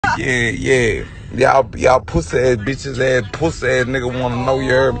Yeah. Y'all pussy ass bitches ass pussy ass nigga wanna know, you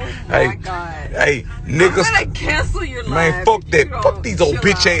heard me? Hey, niggas. I'm gonna cancel your live. Man, fuck that. Fuck these old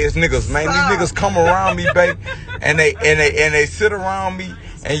bitch ass niggas, man. These niggas come around me, babe, and they sit around me,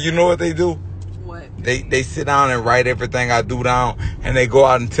 and you know what they do? What? They sit down and write everything I do down, and they go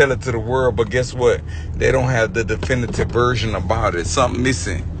out and tell it to the world. But guess what? They don't have the definitive version about it. Something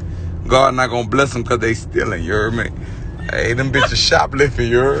missing. God not gonna bless them because they stealing. You heard me? Hey, them bitches shoplifting.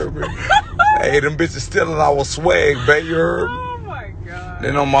 You heard me? Hey, them bitches stealing our swag, baby. You heard me? Oh my God.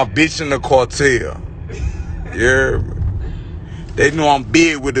 They know my bitch in the cartel. You heard me? They know I'm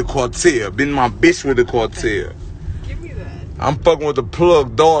big with the cartel. Been my bitch with the cartel. Give me that. I'm fucking with the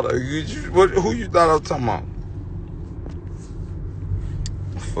plug daughter. Who you thought I was talking about?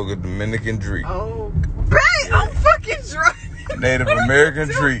 Fucking Dominican Drake. Oh, babe, I'm fucking drunk. Native American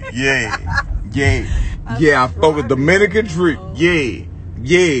Drake. Yeah. I fuck with Dominican Drake. Yeah.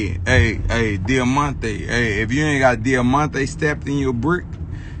 Hey, Diamante. Hey, if you ain't got Diamante stepped in your brick,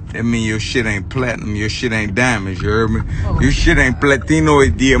 that mean your shit ain't platinum. Your shit ain't diamonds. You heard me? Your shit ain't platino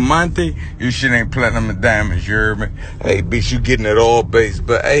and diamante. Your shit ain't platinum and diamonds. You heard me? Hey, bitch, you getting it all base.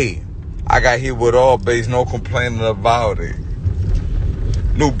 But hey, I got hit with all base. No complaining about it.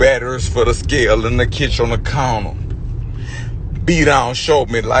 New batteries for the scale in the kitchen on the counter. Beat down, show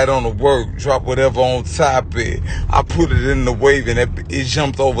me, light on the work, drop whatever on top of it. I put it in the wave and it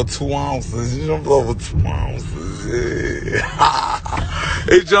jumped over 2 ounces. It jumped over 2 ounces. Yeah.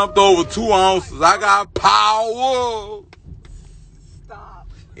 It jumped over 2 ounces. I got power. Stop.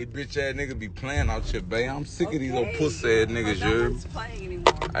 Hey, bitch ass niggas be playing out here, babe. I'm sick of these old pussy ass niggas, you heard me? Playing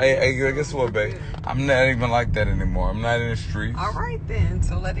anymore. Hey, guess what, babe? I'm not even like that anymore. I'm not in the streets. All right then,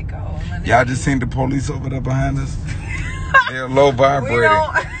 so let it go. Y'all just seen the police over there behind us? They're low vibrating.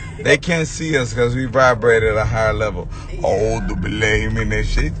 They can't see us because we vibrate at a higher level. Oh, do believe me, that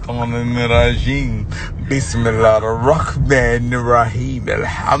shit on in the regime. Bismillah ar-Rahman ar-Rahim.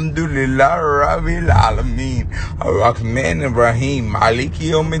 Alhamdulillah Rabbil Alameen. Ar-Rahman ar-Rahim. Maliki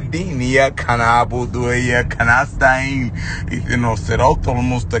yawmiddin. Iyyaka na'budu wa iyyaka nasta'in. Ihdina siratal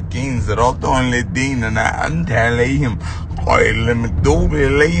mustaqim. Siratal ladina an'amta alayhim. Ghayril maghdubi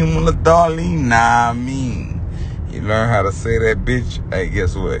alayhim waladdallin. Ameen. You learn how to say that, bitch. Hey,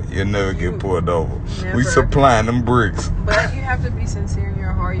 guess what? You'll never get pulled over. Never. We supplying them bricks. But you have to be sincere in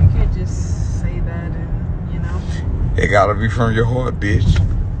your heart. You can't just say that and, you know. It gotta be from your heart, bitch.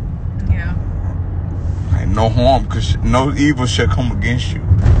 Yeah. Ain't no harm, cause no evil shall come against you.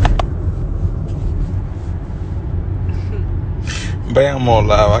 Babe, I'm on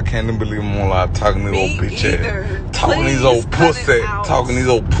live. I can't even believe I'm on live talking to these old bitch ass. Talking these old pussy. Talking these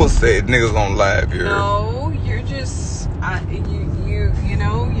old pussy ass niggas on live here. No, you're just, you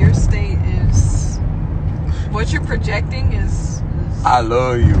know, your state is, what you're projecting is I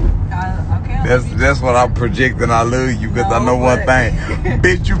love you. Okay. That's what I'm projecting. I love you because I know one thing.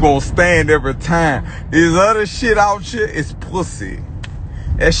 Bitch, you gonna stand every time. This other shit out here is pussy.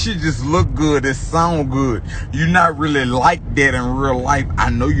 That shit just look good. It sound good. You not really like that in real life. I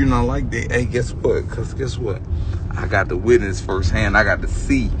know you're not like that. Hey, guess what? Because guess what? I got to witness firsthand. I got to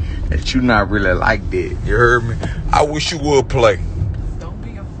see that you not really like that. You heard me? I wish you would play. Don't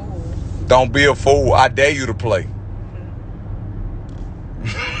be a fool. Don't be a fool. I dare you to play.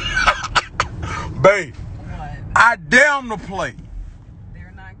 Babe, What? I dare them to play.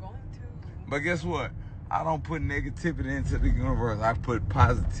 They're not going to. But guess what? I don't put negativity into the universe. I put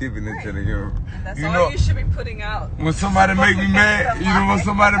positivity into the universe. And that's you all know, you should be putting out. when somebody make me mad, you know, when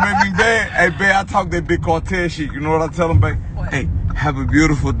somebody make me mad, hey, babe, I talk that big cartel shit. You know what I tell them, babe? What? Hey, have a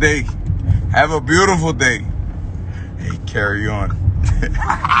beautiful day. Have a beautiful day. Hey, carry on.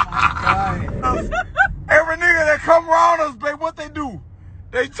 Every nigga that come around us, babe, what they do?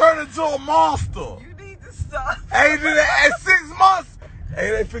 They turn into a monster. You need to stop. Hey, at 6 months,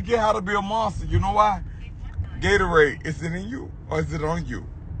 hey, they forget how to be a monster. You know why? Gatorade, is it in you or is it on you?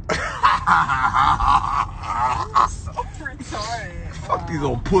 You're so retarded. Fuck these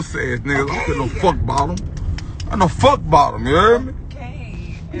old pussy ass niggas. I don't no fuck bottom. I no fuck bottom, you heard me?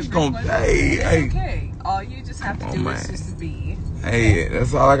 Okay. He's gonna, hey. Okay. All you just have to do is just be. Hey,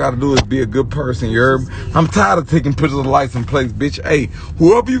 that's all I gotta do is be a good person, you heard me? I'm tired of taking pictures of license plates, bitch. Hey,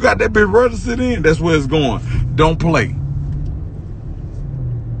 whoever you got that bitch registered in, that's where it's going. Don't play.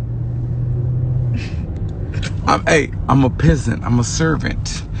 I'm a peasant. I'm a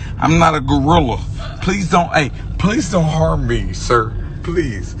servant. I'm not a gorilla. Please don't harm me, sir.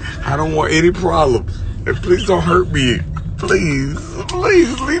 Please. I don't want any problems. And please don't hurt me. Please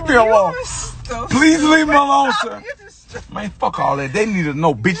leave me alone. Please leave me alone, sir. Man, fuck all that. They need to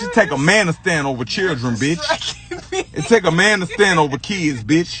know, bitch. It take a man to stand over children, bitch. It take a man to stand over kids,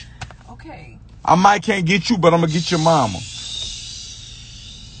 bitch. Okay. I might can't get you, but I'm gonna get your mama.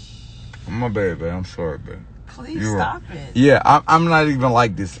 My bad, babe. I'm sorry, babe. Please stop it. Yeah, I'm not even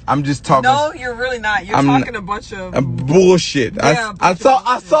like this. I'm just talking. No, you're really not. You're talking a bunch of bullshit. Yeah, I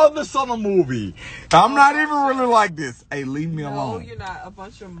saw this on a movie. I'm not even really like this. Hey, leave me alone. No, you're not. A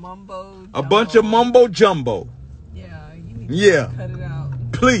bunch of mumbo. A bunch of mumbo jumbo. Yeah, you need to cut it out.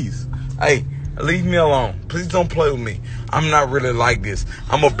 Please. Hey, leave me alone. Please don't play with me. I'm not really like this.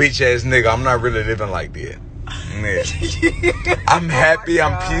 I'm a bitch ass nigga. I'm not really living like that. Yeah. I'm happy.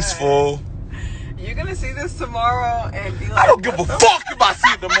 I'm peaceful. You're gonna see this tomorrow and be like, I don't give a fuck if I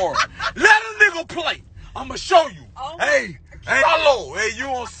see it tomorrow. Let a nigga play. I'm gonna show you. Oh hey, hello. Hey, you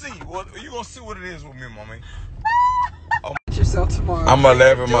gonna see what it is with me, mommy. Yourself tomorrow. I'm gonna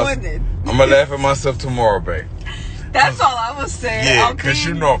laugh at myself tomorrow, babe. That's all I was saying. Yeah, cause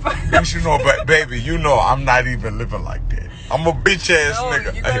you know, baby, you know I'm not even living like that. I'm a bitch ass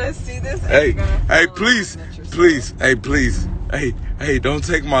nigga. You're gonna see this. Hey, please. Hey, don't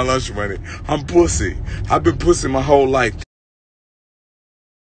take my lunch money. I'm pussy. I've been pussy my whole life.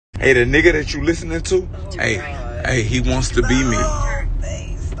 Hey, the nigga that you listening to, hey, he wants to be me.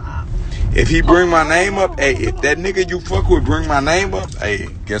 Stop. If he bring my name up, hey, if that nigga you fuck with bring my name up, hey,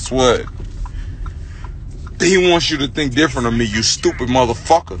 guess what? He wants you to think different of me, you stupid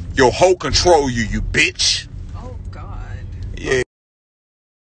motherfucker. Your hoe control you, you bitch. Oh, God. Yeah.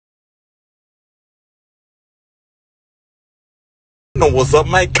 You know what's up,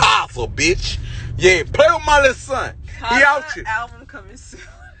 man? Castle, bitch. Yeah, play with my little son. He out here. Album coming soon.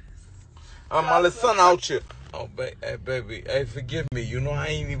 My little son out here. Oh, baby, hey, forgive me. You know I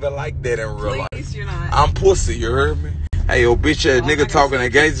ain't even like that in real life. Please, you're not. I'm pussy, you heard me? Hey, yo, bitch ass nigga talking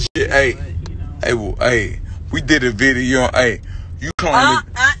against shit. Hey, we did a video. Hey, you claim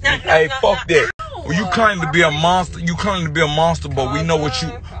hey, fuck that. Well, you claim to be a monster. You claim to be a monster, but we know what you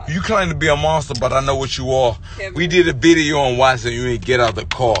claim to be a monster, but I know what you are. We did a video on watch and you ain't get out of the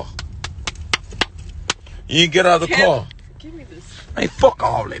car. You ain't get out of the car. Give me this. Hey, fuck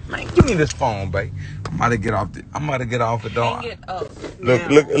all that, man. Give me this phone, babe. I'm about to get off it. Don't. Hang it up.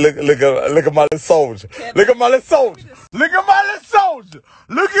 Look at my little soldier. Look at my little soldier. Look at my little soldier.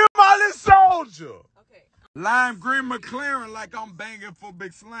 Look at my little soldier. Okay. Lime green McLaren like I'm banging for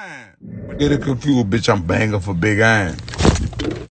Big Slime. Get it confused, bitch. I'm banging for Big Iron.